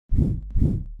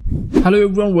Hello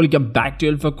everyone, welcome back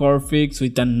to illphocorphics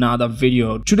with another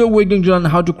video. Today we're going to learn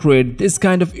how to create this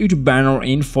kind of YouTube banner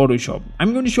in Photoshop.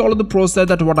 I'm going to show you the process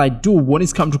that what I do when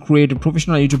it's come to create a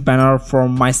professional YouTube banner for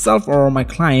myself or my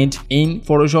client in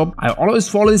Photoshop. I always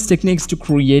follow these techniques to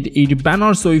create YouTube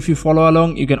banners, so if you follow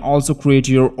along you can also create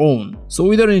your own. So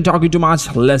without any talking too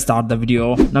much, let's start the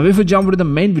video. Now before we jump into the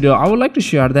main video, I would like to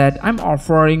share that I'm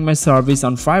offering my service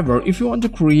on Fiverr. If you want to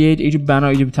create YouTube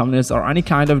banner, YouTube thumbnails or any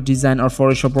kind of design or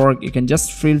Photoshop work, you can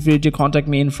just feel free to contact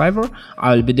me in Fiverr.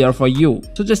 I will be there for you.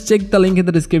 So just check the link in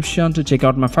the description to check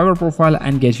out my Fiverr profile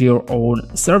and get your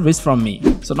own service from me.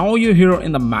 So now you're here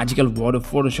in the magical world of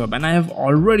Photoshop, and I have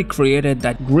already created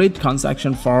that great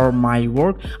construction for my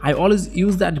work. I always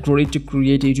use that grid to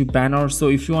create YouTube banner. So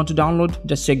if you want to download,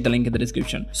 just check the link in the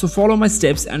description. So follow my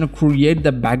steps and create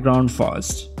the background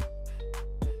first.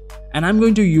 And I'm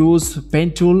going to use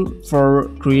pen tool for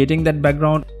creating that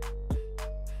background.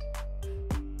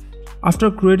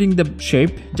 After creating the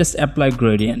shape, just apply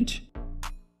gradient.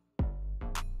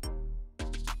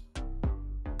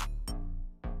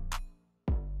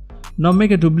 Now make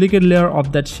a duplicate layer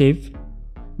of that shape,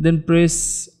 then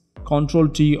press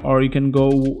Ctrl T, or you can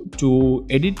go to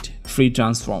edit, free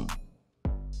transform.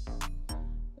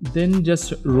 Then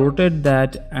just rotate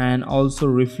that and also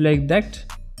reflect that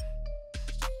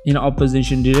in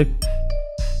opposition direction.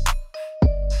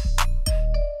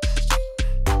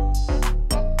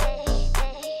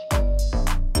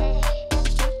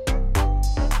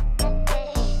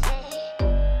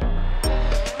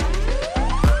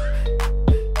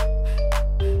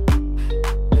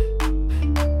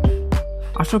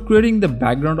 After creating the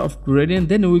background of gradient,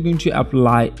 then we're going to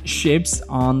apply shapes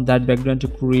on that background to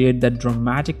create that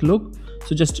dramatic look.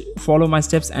 So just follow my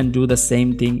steps and do the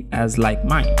same thing as like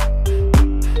mine.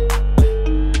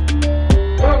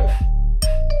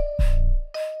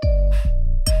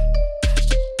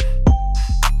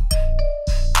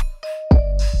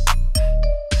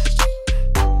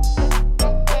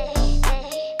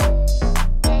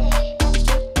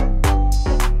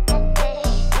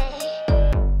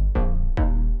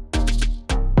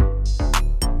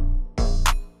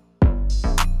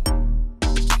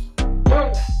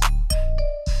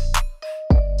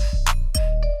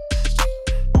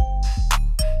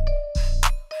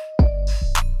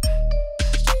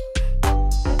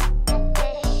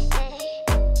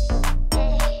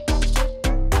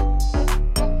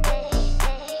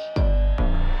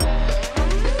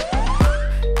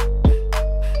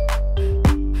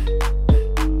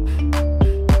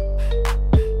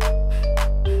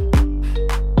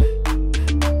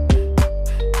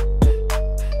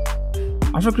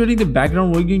 After creating the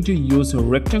background, we're going to use a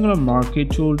rectangular marquee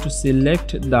tool to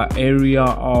select the area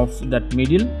of that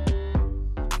middle.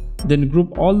 Then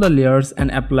group all the layers and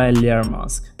apply layer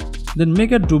mask. Then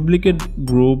make a duplicate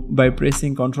group by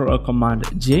pressing Ctrl or Command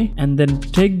J, and then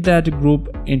take that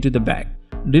group into the back.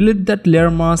 Delete that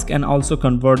layer mask and also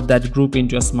convert that group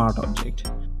into a smart object.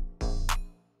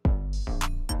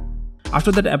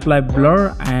 After that, apply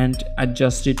blur and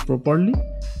adjust it properly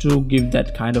to give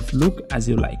that kind of look as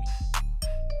you like.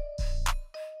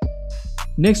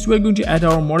 Next, we're going to add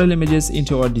our model images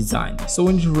into our design. So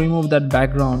we need to remove that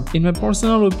background. In my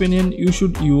personal opinion, you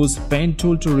should use pen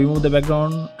tool to remove the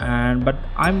background, but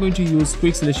I'm going to use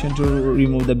quick selection to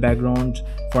remove the background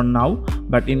for now.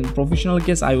 But in professional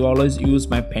case, I will always use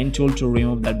my pen tool to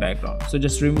remove that background. So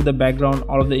just remove the background,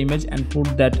 all of the image, and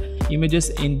put that images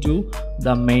into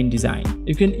the main design.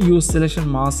 You can use selection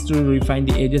mask to refine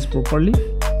the edges properly.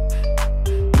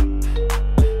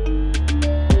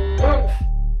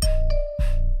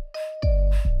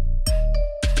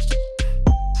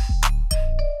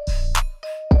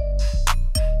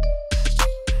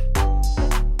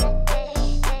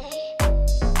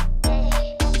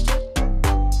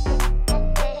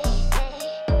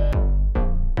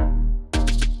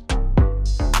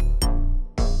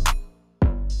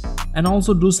 And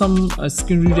also do some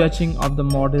skin retouching of the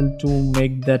model to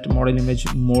make that model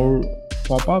image more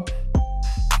pop up.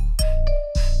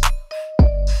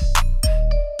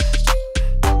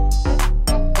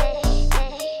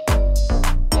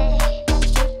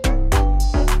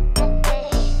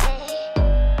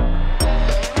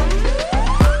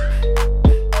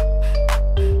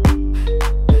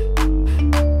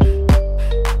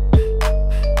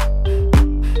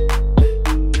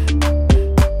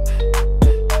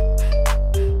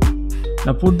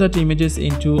 Now put that images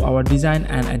into our design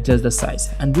and adjust the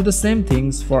size, and do the same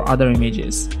things for other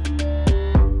images.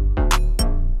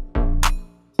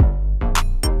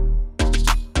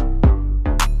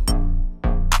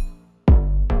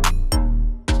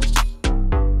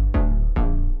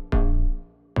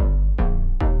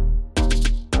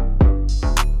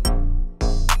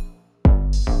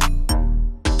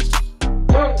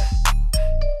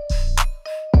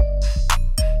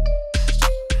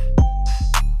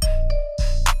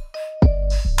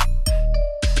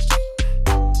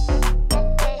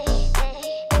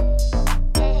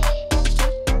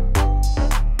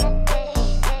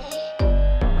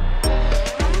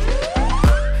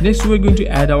 Next we're going to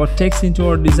add our text into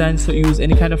our design, so use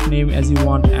any kind of name as you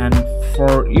want, and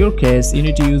for your case you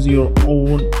need to use your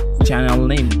own channel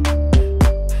name.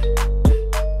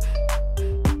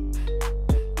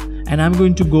 And I'm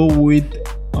going to go with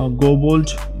Go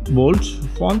Bold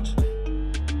font.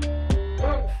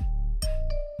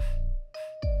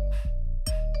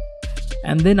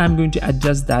 And then I'm going to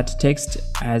adjust that text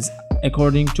as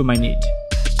according to my need.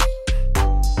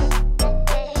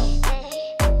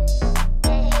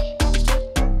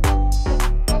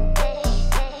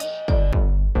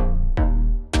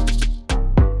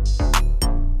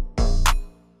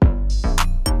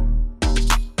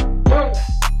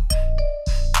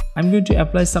 I'm going to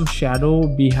apply some shadow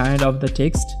behind of the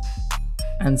text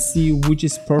and see which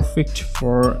is perfect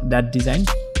for that design.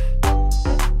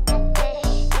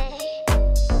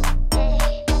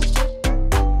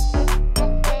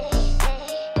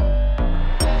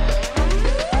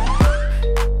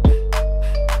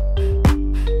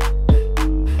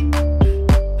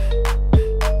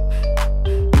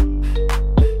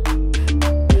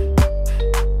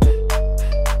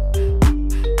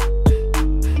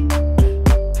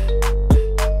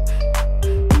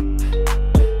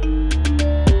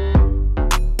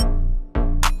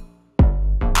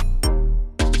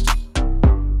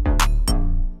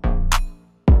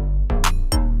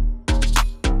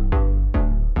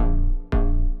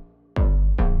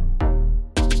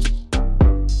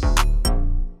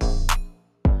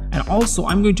 Also,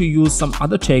 I'm going to use some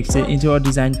other text into our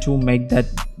design to make that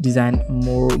design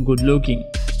more good looking.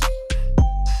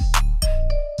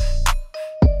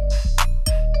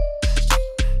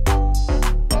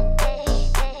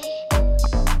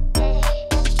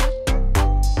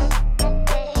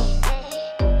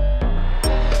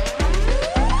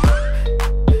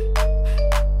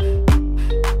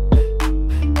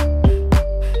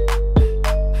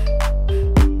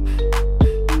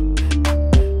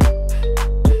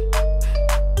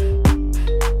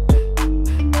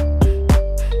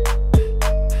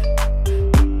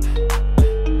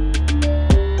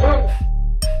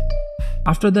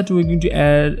 After that, we're going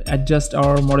to adjust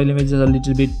our model images a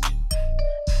little bit.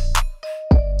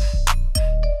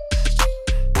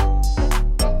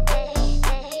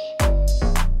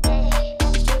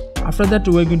 After that,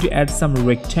 we're going to add some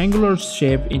rectangular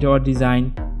shape into our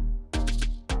design.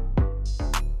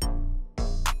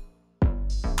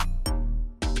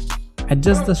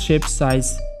 Adjust the shape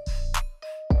size.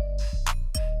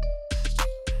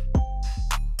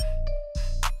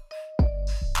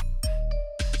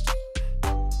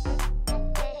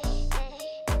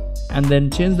 And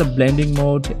then change the blending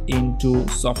mode into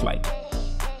soft light.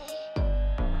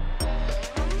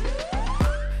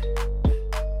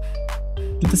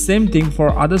 Do the same thing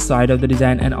for other side of the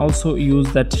design and also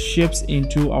use that shapes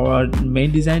into our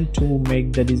main design to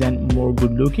make the design more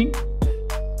good looking.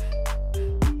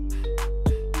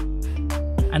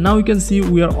 And now you can see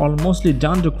we are almost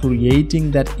done to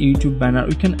creating that YouTube banner.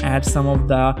 You can add some of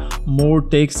the more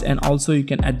text and also you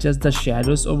can adjust the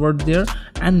shadows over there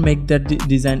and make that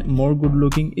design more good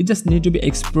looking. You just need to be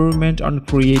experiment on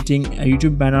creating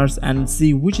YouTube banners and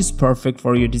see which is perfect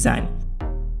for your design.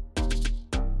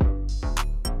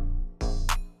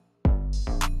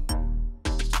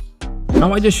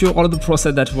 Now I just show all of the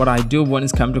process that what I do when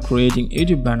it's come to creating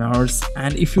YouTube banners.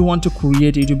 And if you want to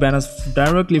create YouTube banners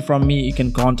directly from me, you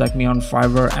can contact me on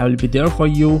Fiverr. I will be there for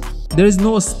you. There is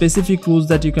no specific rules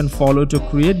that you can follow to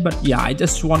create, but yeah, I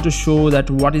just want to show that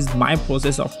what is my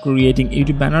process of creating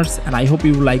YouTube banners. And I hope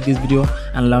you like this video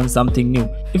and learn something new.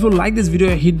 If you like this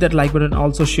video, hit that like button,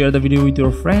 also share the video with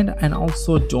your friend, and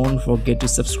also don't forget to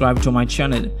subscribe to my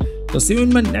channel. So see you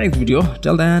in my next video.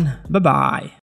 Till then, bye bye.